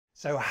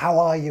So how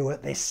are you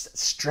at this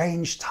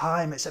strange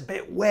time? It's a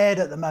bit weird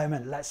at the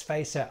moment, let's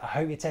face it. I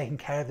hope you're taking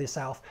care of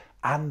yourself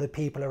and the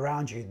people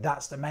around you.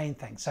 That's the main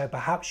thing. So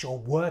perhaps you're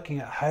working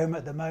at home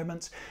at the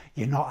moment,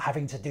 you're not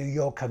having to do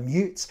your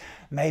commute,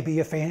 maybe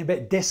you're feeling a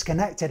bit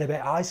disconnected, a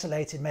bit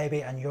isolated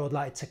maybe, and you'd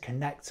like to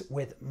connect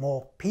with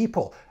more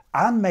people.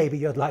 And maybe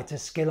you'd like to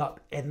skill up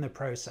in the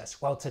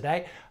process. Well,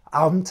 today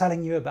I'm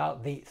telling you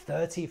about the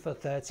 30 for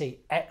 30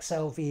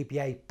 Excel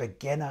VBA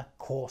Beginner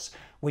Course,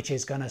 which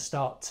is going to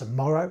start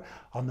tomorrow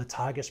on the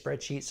Tiger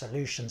Spreadsheet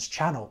Solutions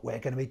channel. We're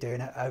going to be doing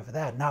it over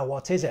there. Now,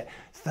 what is it?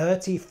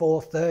 30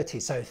 for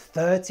 30. So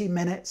 30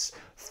 minutes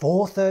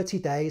for 30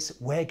 days.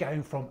 We're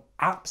going from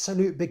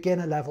absolute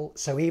beginner level.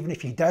 So even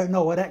if you don't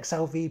know what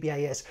Excel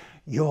VBA is,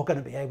 you're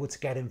going to be able to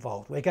get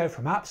involved. We're going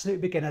from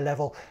absolute beginner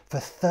level for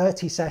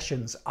 30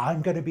 sessions.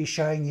 I'm going to be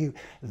showing you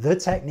the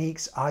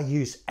techniques I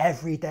use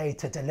every day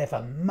to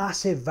deliver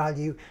massive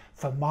value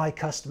for my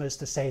customers,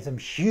 to save them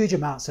huge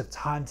amounts of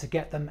time, to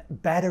get them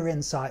better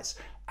insights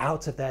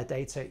out of their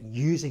data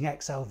using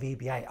Excel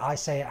VBA. I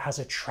say it has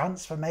a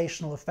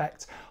transformational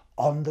effect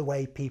on the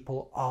way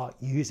people are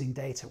using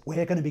data.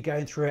 We're going to be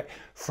going through it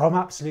from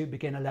absolute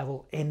beginner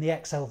level in the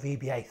Excel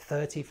VBA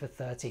 30 for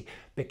 30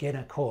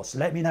 beginner course.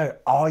 Let me know,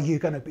 are you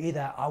going to be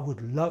there? I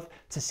would love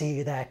to see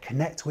you there,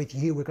 connect with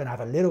you. We're going to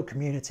have a little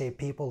community of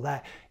people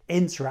there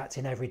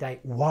interacting every day.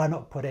 Why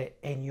not put it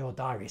in your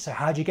diary? So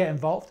how do you get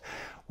involved?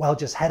 Well,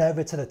 just head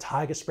over to the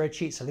Tiger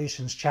Spreadsheet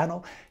Solutions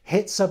channel,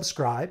 hit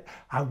subscribe,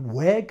 and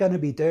we're going to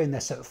be doing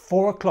this at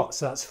 4 o'clock.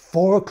 So that's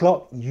 4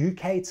 o'clock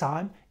UK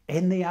time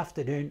in the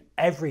afternoon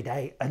every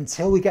day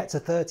until we get to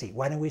 30.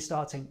 When are we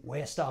starting?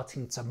 We're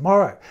starting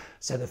tomorrow.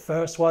 So the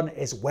first one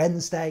is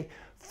Wednesday,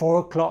 4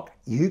 o'clock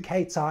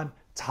UK time,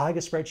 Tiger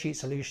Spreadsheet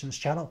Solutions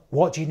channel.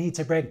 What do you need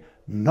to bring?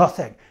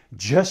 Nothing,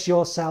 just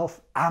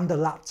yourself and a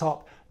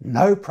laptop.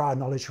 No prior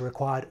knowledge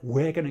required.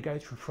 We're going to go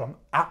through from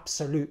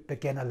absolute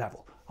beginner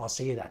level. I'll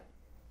see you then.